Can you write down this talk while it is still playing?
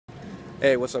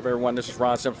Hey, what's up everyone? This is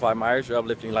Ron Simplify Myers, your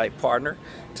uplifting light partner.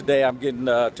 Today I'm getting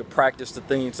to practice the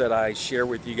things that I share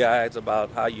with you guys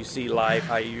about how you see life,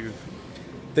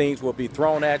 things will be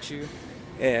thrown at you,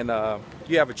 and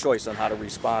you have a choice on how to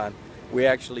respond. We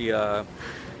actually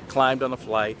climbed on a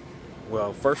flight.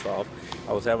 Well, first off,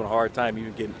 I was having a hard time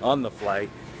even getting on the flight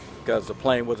because the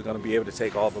plane wasn't going to be able to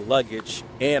take all the luggage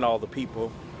and all the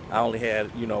people. I only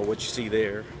had, what you see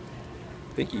there.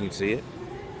 I think you can see it.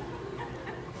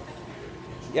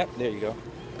 Yep, there you go.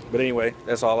 But anyway,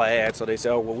 that's all I had. So they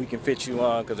said, oh, well, we can fit you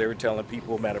on, because they were telling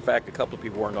people, matter of fact, a couple of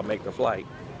people weren't going to make the flight.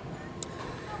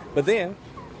 But then,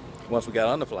 once we got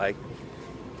on the flight,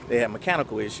 they had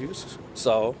mechanical issues.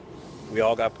 So we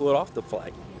all got pulled off the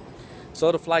flight.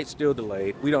 So the flight's still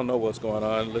delayed. We don't know what's going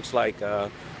on. It looks like,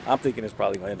 I'm thinking it's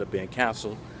probably going to end up being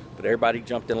canceled. But everybody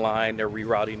jumped in line. They're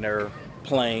rerouting their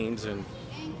planes. And,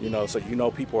 so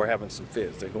people are having some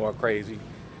fits. They're going crazy.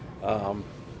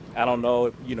 I don't know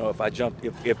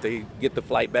if they get the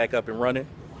flight back up and running,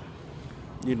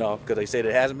 because they said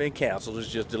it hasn't been canceled, it's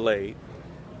just delayed.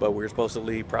 But we were supposed to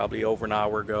leave probably over an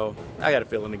hour ago. I got a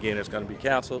feeling again it's going to be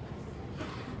canceled.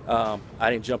 I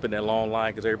didn't jump in that long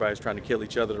line because everybody's trying to kill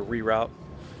each other to reroute.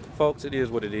 Folks, it is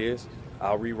what it is.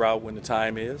 I'll reroute when the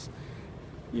time is.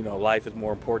 Life is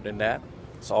more important than that.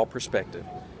 It's all perspective.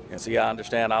 And see, I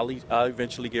understand I'll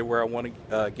eventually get where I want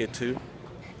to get to,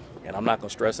 and I'm not going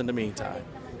to stress in the meantime.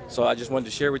 So I just wanted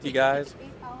to share with you guys.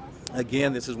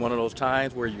 Again, this is one of those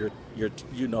times where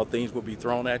things will be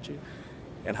thrown at you,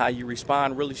 and how you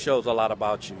respond really shows a lot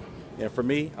about you. And for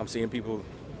me, I'm seeing people,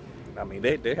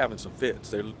 they're having some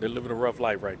fits. They're living a rough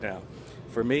life right now.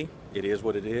 For me, it is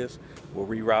what it is. We'll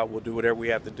reroute, we'll do whatever we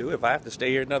have to do. If I have to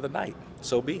stay here another night,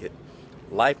 so be it.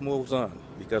 Life moves on,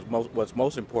 because what's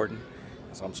most important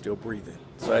is I'm still breathing.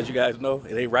 So as you guys know,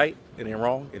 it ain't right, it ain't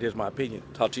wrong, it is my opinion.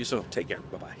 Talk to you soon. Take care.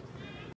 Bye-bye.